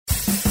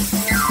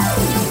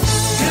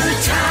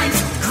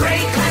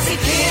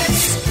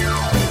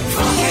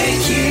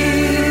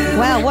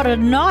What a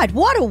night.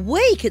 What a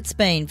week it's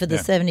been for the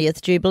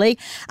 70th Jubilee.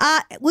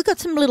 We've got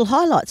some little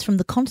highlights from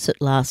the concert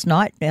last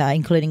night,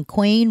 including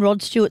Queen,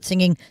 Rod Stewart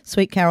singing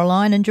Sweet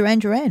Caroline and Duran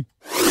Duran.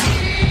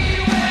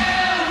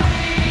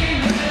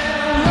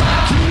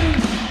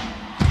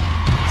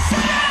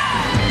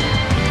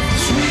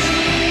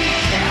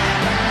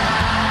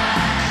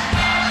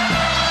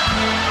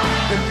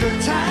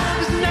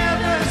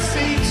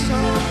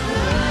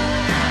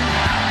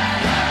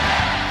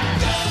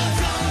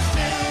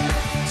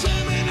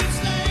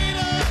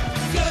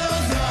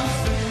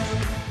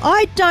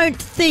 I don't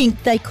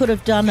think they could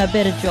have done a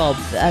better job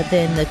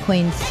than the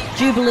Queen's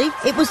Jubilee.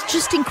 It was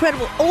just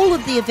incredible. All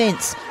of the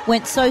events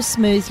went so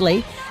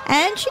smoothly,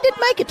 and she did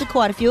make it to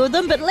quite a few of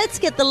them. But let's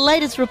get the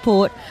latest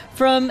report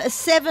from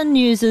 7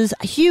 News'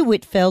 Hugh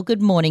Whitfeld.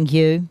 Good morning,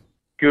 Hugh.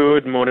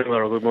 Good morning,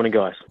 Laura. Good morning,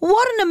 guys.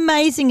 What an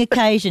amazing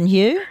occasion,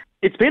 Hugh.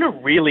 It's been a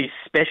really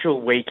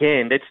special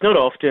weekend. It's not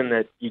often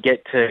that you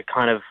get to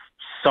kind of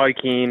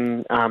soak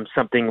in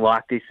something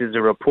like this as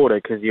a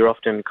reporter, because you're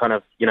often kind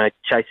of,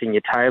 chasing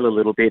your tail a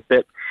little bit.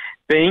 But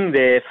being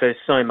there for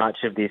so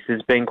much of this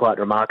has been quite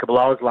remarkable.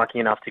 I was lucky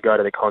enough to go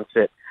to the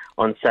concert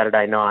on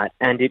Saturday night,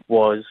 and it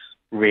was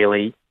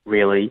really,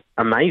 really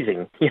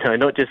amazing.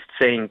 Not just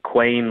seeing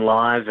Queen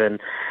live and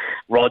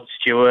Rod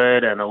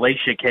Stewart and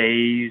Alicia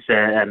Keys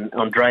and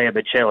Andrea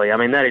Bocelli. I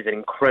mean, that is an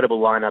incredible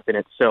lineup in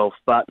itself.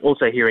 But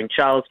also hearing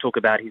Charles talk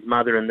about his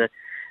mother and the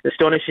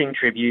astonishing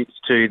tributes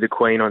to the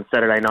Queen on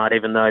Saturday night,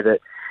 even though that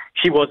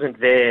she wasn't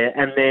there.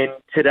 And then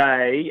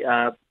today,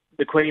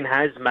 the Queen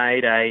has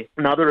made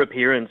another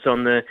appearance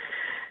on the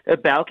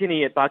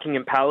balcony at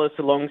Buckingham Palace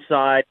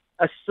alongside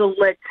a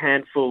select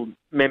handful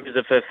members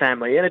of her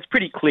family. And it's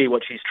pretty clear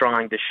what she's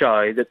trying to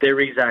show, that there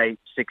is a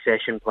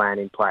succession plan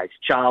in place.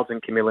 Charles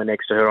and Camilla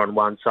next to her on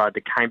one side,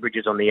 the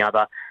Cambridges on the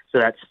other. So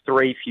that's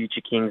 3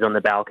 future kings on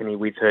the balcony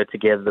with her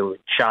together,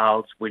 with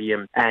Charles,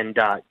 William and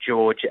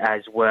George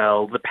as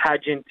well. The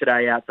pageant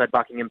today outside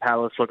Buckingham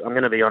Palace, look, I'm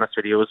going to be honest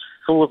with you, it was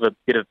full of a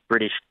bit of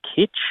British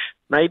kitsch,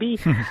 maybe,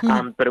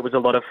 but it was a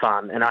lot of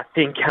fun. And I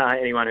think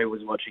anyone who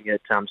was watching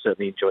it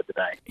certainly enjoyed the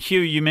day.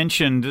 Hugh, you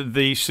mentioned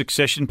the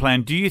succession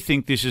plan. Do you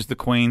think this is the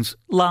Queen's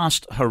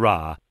last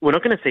hurrah? We're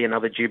not going to see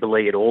another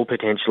Jubilee at all,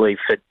 potentially,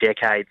 for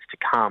decades to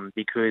come,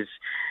 because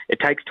it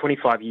takes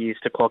 25 years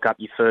to clock up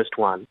your first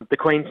one. The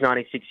Queen's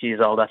 96 years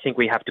old. I think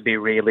we have to be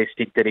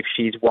realistic that if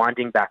she's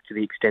winding back to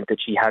the extent that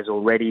she has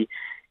already,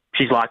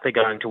 she's likely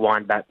going to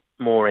wind back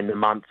more in the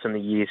months and the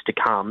years to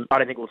come. I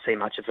don't think we'll see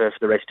much of her for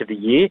the rest of the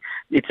year.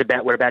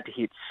 We're about to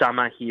hit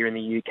summer here in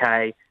the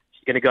UK.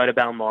 She's going to go to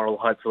Balmoral,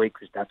 hopefully,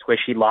 because that's where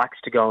she likes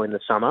to go in the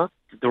summer.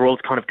 The Royals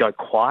kind of go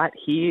quiet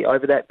here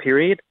over that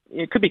period.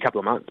 It could be a couple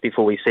of months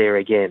before we see her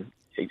again.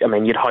 I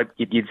mean, you'd hope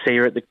you'd see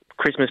her at the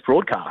Christmas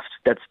broadcast.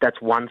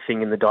 That's one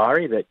thing in the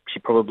diary that she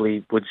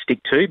probably would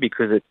stick to,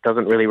 because it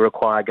doesn't really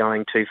require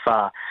going too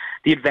far.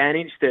 The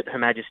advantage that Her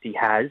Majesty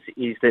has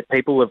is that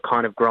people have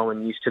kind of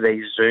grown used to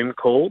these Zoom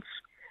calls,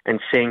 and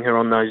seeing her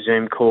on those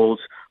Zoom calls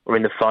or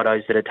in the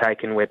photos that are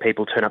taken where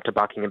people turn up to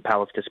Buckingham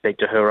Palace to speak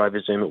to her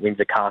over Zoom at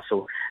Windsor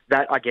Castle,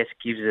 that, I guess,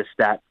 gives us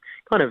that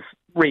kind of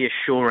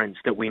reassurance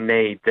that we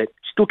need, that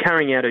she's still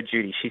carrying out her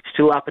duty. She's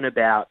still up and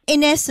about.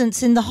 In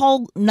essence, in the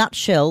whole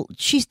nutshell,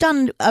 she's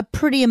done a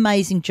pretty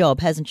amazing job,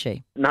 hasn't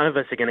she? None of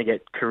us are going to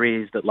get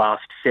careers that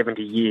last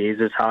 70 years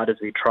as hard as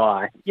we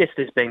try. Yes,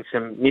 there's been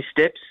some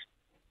missteps.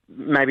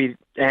 Maybe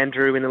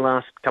Andrew, in the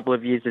last couple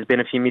of years, there's been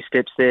a few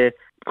missteps there.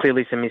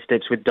 Clearly some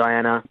missteps with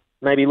Diana.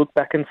 Maybe look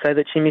back and say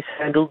that she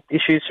mishandled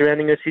issues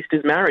surrounding her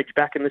sister's marriage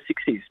back in the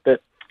 60s.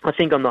 But I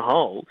think on the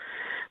whole,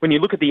 when you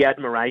look at the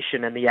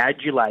admiration and the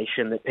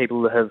adulation that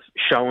people have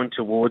shown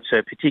towards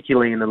her,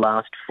 particularly in the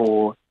last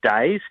 4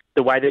 days,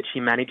 the way that she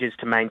manages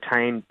to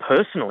maintain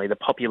personally the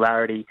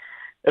popularity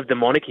of the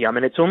monarchy, I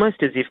mean, it's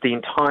almost as if the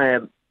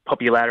entire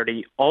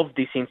popularity of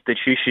this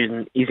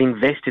institution is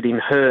invested in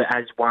her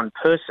as one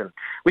person,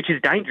 which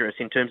is dangerous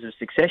in terms of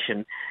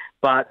succession.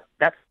 But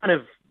that's kind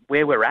of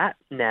where we're at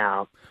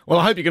now. Well,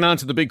 I hope you can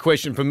answer the big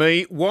question for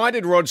me. Why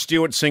did Rod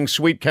Stewart sing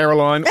Sweet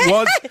Caroline?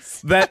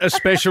 Was that a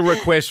special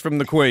request from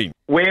the Queen?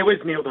 Where was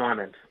Neil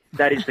Diamond?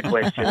 That is the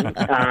question.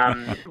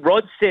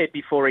 Rod said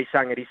before he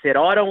sang it, he said,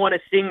 I don't want to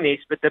sing this,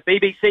 but the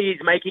BBC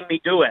is making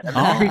me do it. And the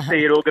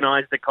BBC had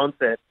organised the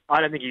concert. I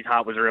don't think his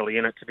heart was really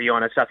in it, to be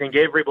honest. I think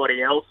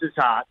everybody else's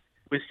heart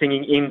was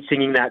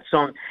singing that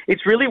song.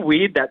 It's really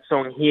weird, that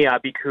song here,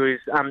 because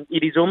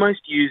it is almost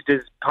used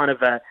as kind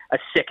of a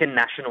second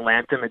national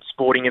anthem at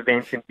sporting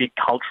events and big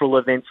cultural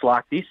events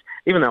like this,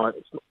 even though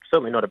it's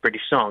certainly not a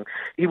British song.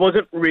 He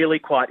wasn't really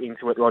quite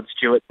into it, Rod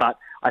Stewart, but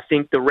I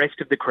think the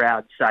rest of the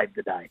crowd saved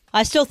the day.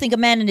 I still think a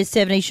man in his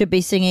 70s should be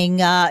singing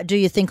Do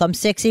You Think I'm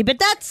Sexy? But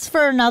that's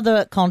for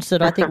another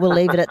concert. I think we'll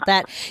leave it at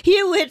that.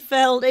 Hugh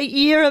Whitfeld,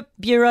 Europe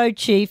Bureau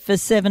Chief for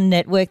 7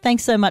 Network.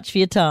 Thanks so much for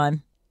your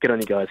time. Good on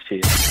you guys.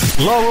 Cheers.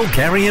 Laurel,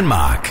 Gary and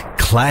Mark.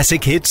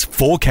 Classic Hits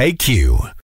 4KQ.